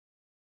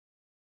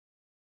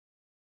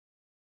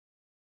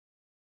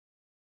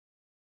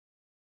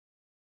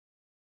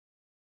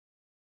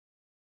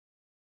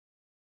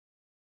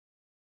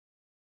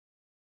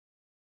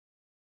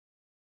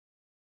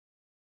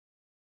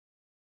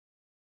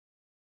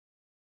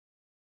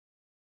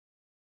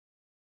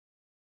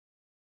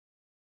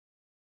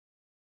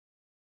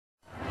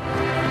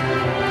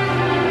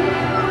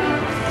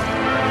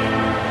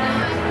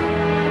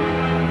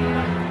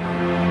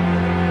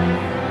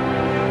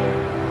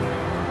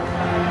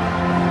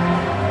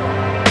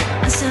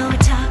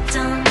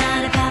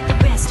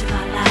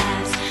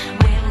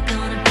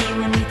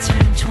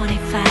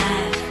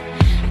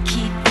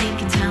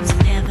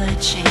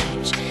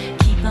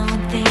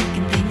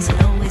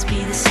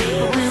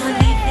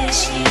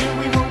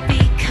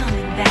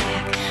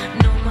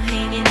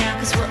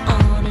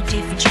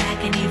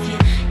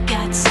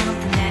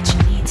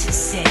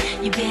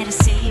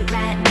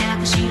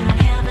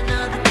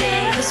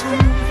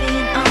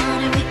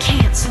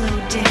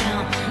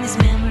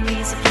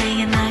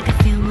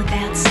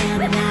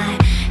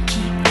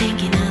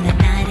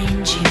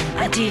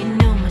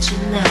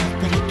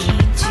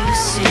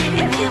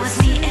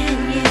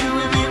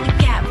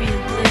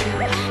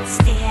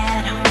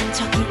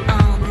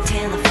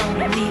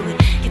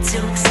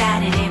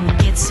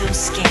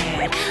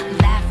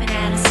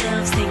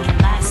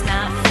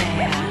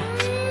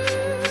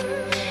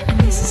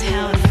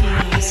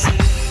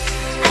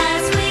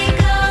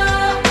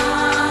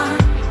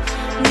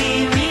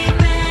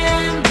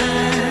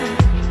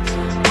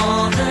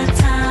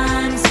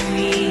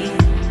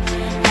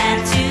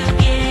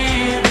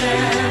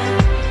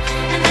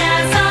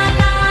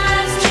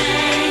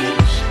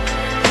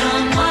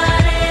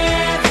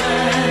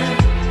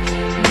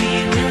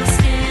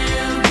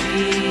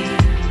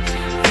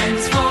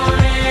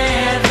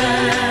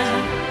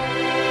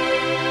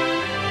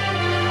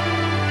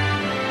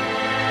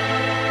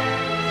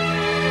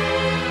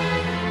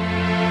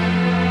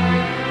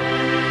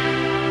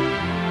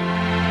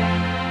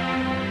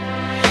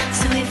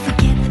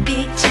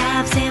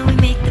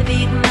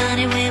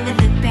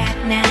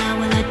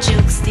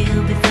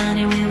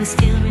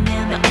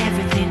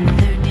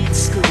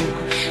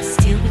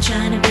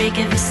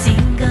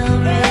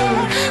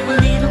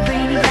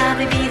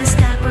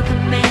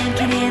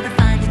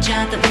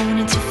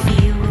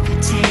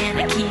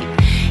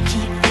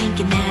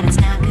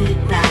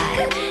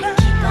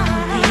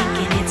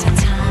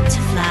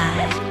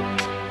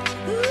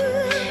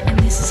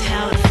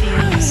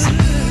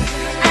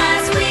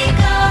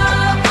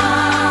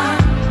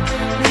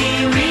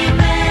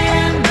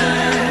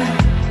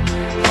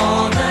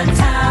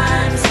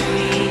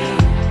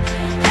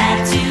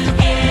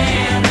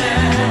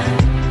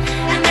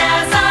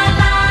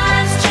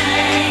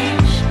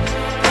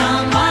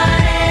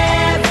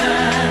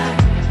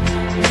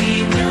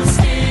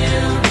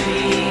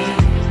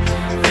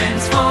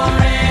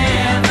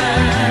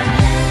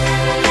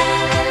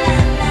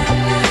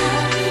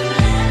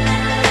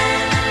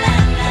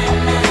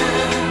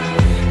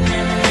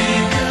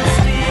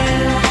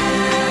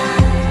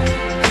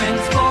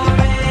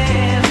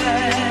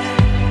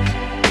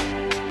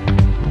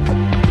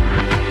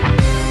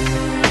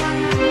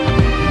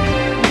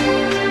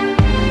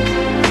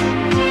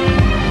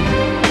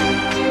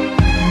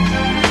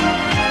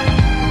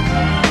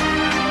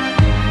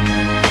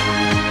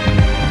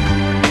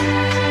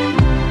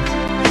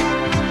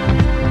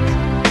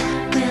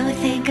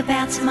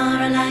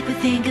like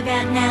we think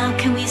about now.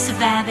 Can we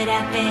survive it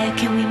out there?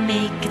 Can we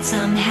make it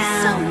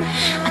somehow?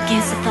 I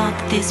guess I thought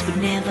that this would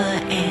never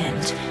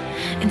end,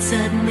 and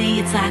suddenly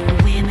it's like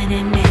we're women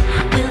and men.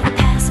 Will the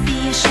past be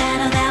a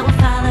shadow that will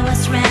follow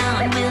us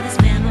round? Will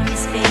these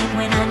memories fade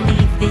when I leave?